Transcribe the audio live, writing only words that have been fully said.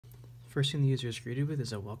First thing the user is greeted with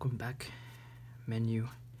is a welcome back menu,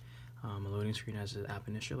 a loading screen as the app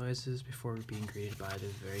initializes before being greeted by the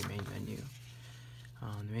very main menu.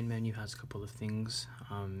 The main menu has a couple of things,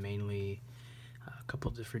 mainly a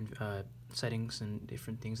couple different settings and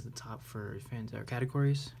different things at the top for fans or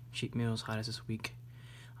categories: cheap meals, hottest this week,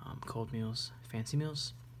 cold meals, fancy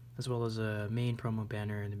meals, as well as a main promo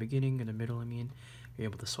banner in the beginning, in the middle. You're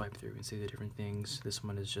able to swipe through and see the different things. This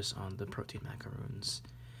one is just on the protein macaroons.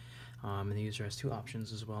 And the user has two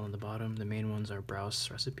options as well on the bottom. The main ones are browse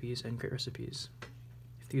recipes and create recipes.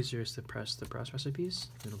 If the user is to press the browse recipes,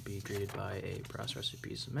 it'll be greeted by a browse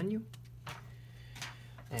recipes menu.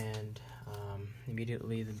 And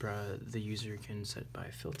immediately the user can set by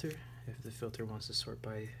filter. If the filter wants to sort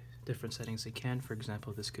by different settings, they can. For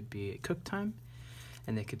example, this could be a cook time,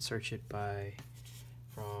 and they could search it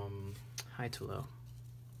from high to low.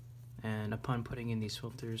 And upon putting in these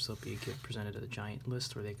filters, they'll be presented a giant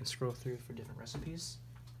list where they can scroll through for different recipes.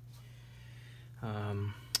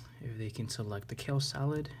 If they can select the kale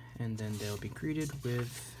salad, and then they'll be greeted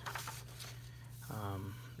with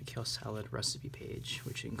the kale salad recipe page,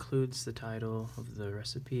 which includes the title of the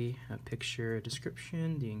recipe, a picture, a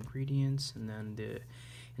description, the ingredients, and then the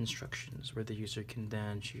instructions, where the user can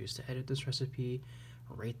then choose to edit this recipe,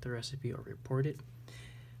 rate the recipe, or report it.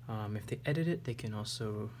 If they edit it, they can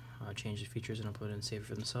also change the features and upload it and save it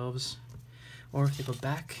for themselves. Or if they go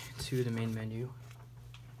back to the main menu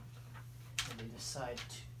and they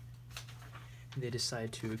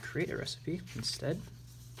decide to create a recipe instead,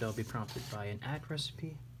 they'll be prompted by an add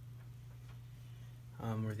recipe,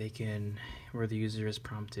 where the user is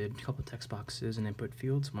prompted a couple text boxes and input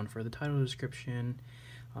fields, one for the title, description,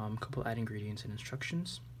 a couple add ingredients and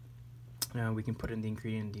instructions. We can put in the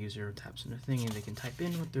ingredient, the user taps on the thing, and they can type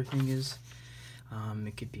in what their thing is.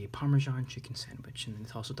 It could be a Parmesan chicken sandwich, and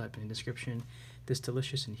it's also type in the description: this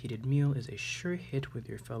delicious and heated meal is a sure hit with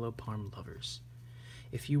your fellow Parm lovers.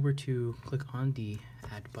 If you were to click on the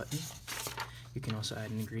add button, you can also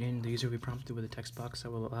add an ingredient. The user will be prompted with a text box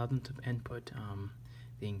that will allow them to input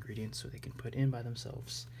the ingredients so they can put in by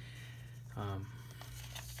themselves.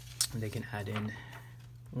 They can add in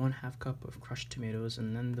 1/2 cup of crushed tomatoes,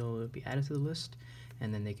 and then they'll be added to the list,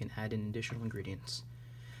 and then they can add in additional ingredients,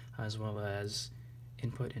 as well as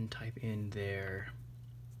input and type in their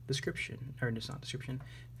description, or it's not description,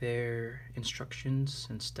 their instructions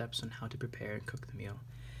and steps on how to prepare and cook the meal.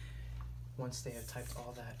 Once they have typed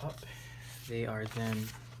all that up, they are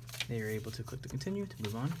able to click the continue to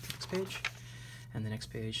move on to the next page, and the next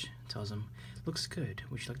page tells them, looks good,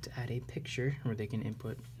 would you like to add a picture, where they can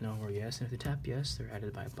input no or yes, and if they tap yes, they're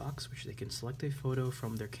added by a box which they can select a photo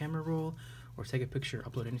from their camera roll or take a picture,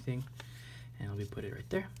 upload anything, and it'll be put it right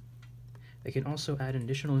there. They can also add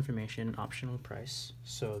additional information, optional price,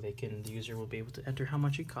 so the user will be able to enter how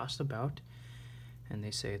much it costs about, and they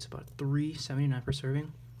say it's about $3.79 per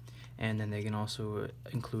serving. And then they can also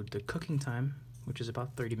include the cooking time, which is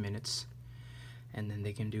about 30 minutes, and then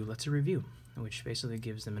they can do let's review, which basically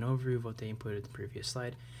gives them an overview of what they inputted in the previous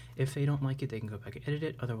slide. If they don't like it, they can go back and edit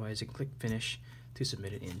it. Otherwise, they can click finish to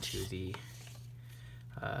submit it into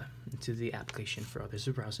the application for others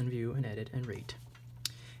to browse and view and edit and rate.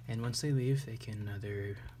 And once they leave,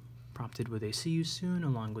 they're prompted with a see you soon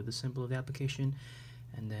along with the symbol of the application,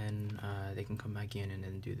 and then they can come back in and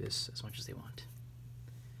then do this as much as they want.